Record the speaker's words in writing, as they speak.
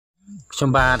ខ្ញុំ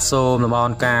បាទសូមលំអ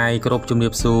រកាយគ្រប់ជំរា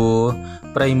បសួរ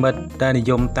ប្រិមិត្តដែលនិ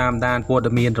យមតាមដានព័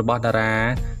ត៌មានរបស់តារា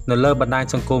នៅលើបណ្ដាញ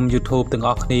សង្គម YouTube ទាំងអ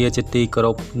ស់គ្នាជាទីគោរ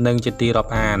ពនិងជាទីរា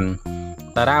ប់អាន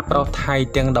តារាប្រុសថៃ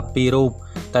ទាំង12រូប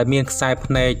តែមានខ្សែ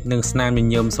ភ្នែកនិងស្នាមញ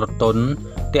ញឹមស្រទន់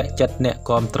ទាក់ចិត្តអ្នក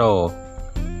គាំទ្រ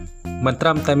មិនត្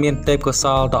រឹមតែមានទេពកោស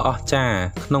ល្យដ៏អស្ចារ្យ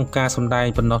ក្នុងការសម្ដែង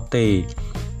ប៉ុណ្ណោះទេ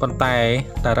ប៉ុន្តែ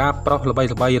តារាប្រុសល្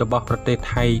បីៗរបស់ប្រទេស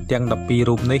ថៃទាំង12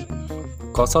រូបនេះ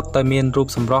ក៏សុទ្ធតែមានរូប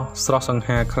សម្រស់ស្រស់សង្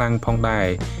ហាខ្លាំងផងដែរ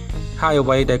ហើយអ្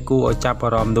វីដែលគួរឲ្យចាប់អា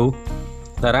រម្មណ៍នោះ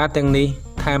តារាទាំងនេះ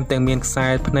ថែមទាំងមានខ្សែ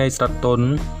ភ្នែកស្រទន់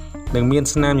និងមាន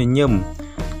ស្នាមញញឹម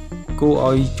គួរ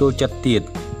ឲ្យចូលចិត្តទៀត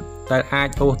ដែលអាច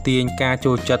អូសទាញការ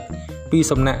ចូលចិត្តពី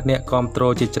សំណាក់អ្នកគាំទ្រ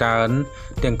ជាច្រើន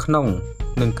ទាំងក្នុង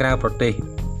និងក្រៅប្រទេស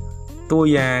តួ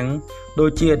យ៉ាងដូច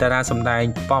ជាតារាសម្ដែង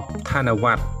ប៉ុបឋានវ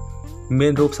ត្តមា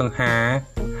នរូបសង្ហា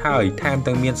ហើយថែម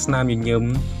ទាំងមានស្នាមញញឹម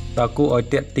ដ៏គួរឲ្យ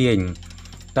ទាក់ទាញ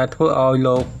ដែលធ្វើឲ្យ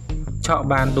លោកឆក់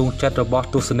បានដួងចិត្តរបស់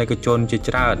ទស្សនិកជនជា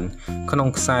ច្រើនក្នុង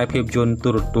ខ្សែភាពយន្តទូ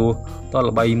រទស្សន៍ដ៏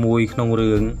ល្បីមួយក្នុង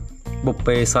រឿងបុព្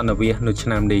វេសន្និវាសនៅឆ្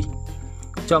នាំនេះ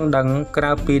ចង់ដឹងក្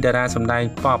រៅពីតារាសម្ដែង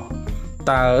ប៉ុប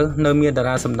តើនៅមានតា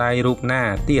រាសម្ដែងរូបណា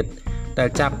ទៀតដែល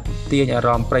ចាប់ទាញអារ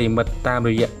ម្មណ៍ប្រិយមិត្តតាម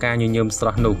រយៈការញញឹមស្រ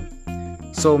ស់នោះ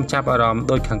សូមចាប់អារម្មណ៍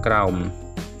ដូចខាងក្រោម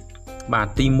បាទ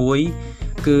ទី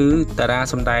1គឺតារា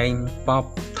សម្ដែងប៉ុប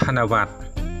ឋានវត្ត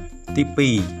ទី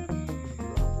2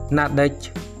ណាដេច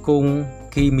គង់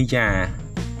គីមីយ៉ា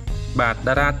បាទ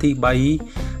តារាទី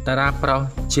3តារាប្រុស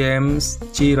James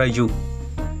ជីរាយុ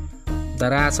តា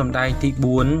រាសម្ដែងទី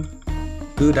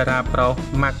4គឺតារាប្រុស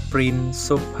Mark Prince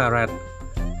Suparat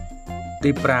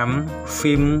ទី5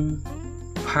 Film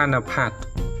Panapat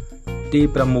ទី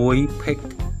6 Pick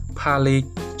Palik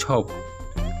Chop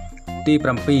ទី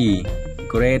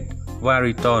7 Great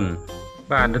Variton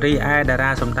បាទរីឯតា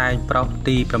រាសម្ដែងប្រុស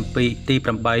ទី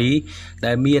8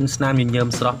ដែលមានស្នាមញញឹម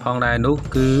ស្រស់ផងដែរនោះ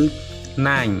គឺ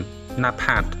ណាញ់ណា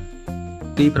ផាត់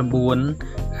ទី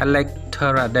9 Alex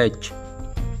Teradech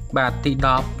បាទទី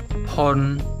10 Phon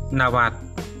Nawat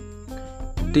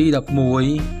ទី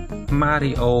11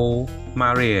 Mario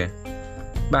Maria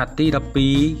បាទទី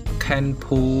12 Ken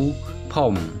Phu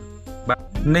Phom បាទ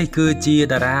នេះគឺជា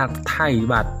តារាថៃ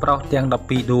បាទប្រុសទាំង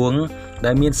12ដួង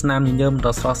ដែលមានស្នាមញញឹម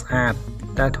ដ៏ស្រស់ស្អាត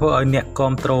ដែលធ្វើឲ្យអ្នក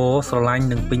គាំទ្រស្រឡាញ់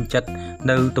និងពេញចិត្ត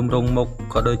នៅទម្រង់មុខ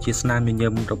ក៏ដូចជាស្នាមញញឹ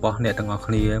មរបស់អ្នកទាំងអស់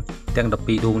គ្នាទាំង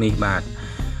12ដួងនេះបាទ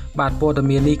ព័ត៌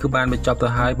មាននេះគឺបានបញ្ចប់ទៅ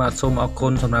ហើយបាទសូមអរគុ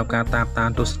ណសម្រាប់ការតាមដា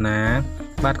នទស្សនា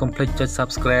បាទកុំភ្លេចចុច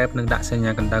Subscribe និងដាក់សញ្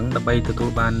ញាកណ្ដឹងដើម្បីទទួល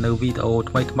បាននូវវីដេអូ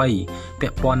ថ្មីៗពា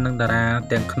ក់ព័ន្ធនឹងតារា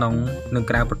ទាំងក្នុងនិង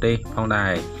ក្រៅប្រទេសផងដែ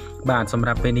របាទសម្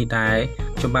រាប់ពេលនេះដែរ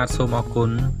ខ្ញុំបាទសូមអរគុណ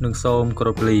និងសូមគោរ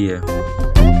ពលា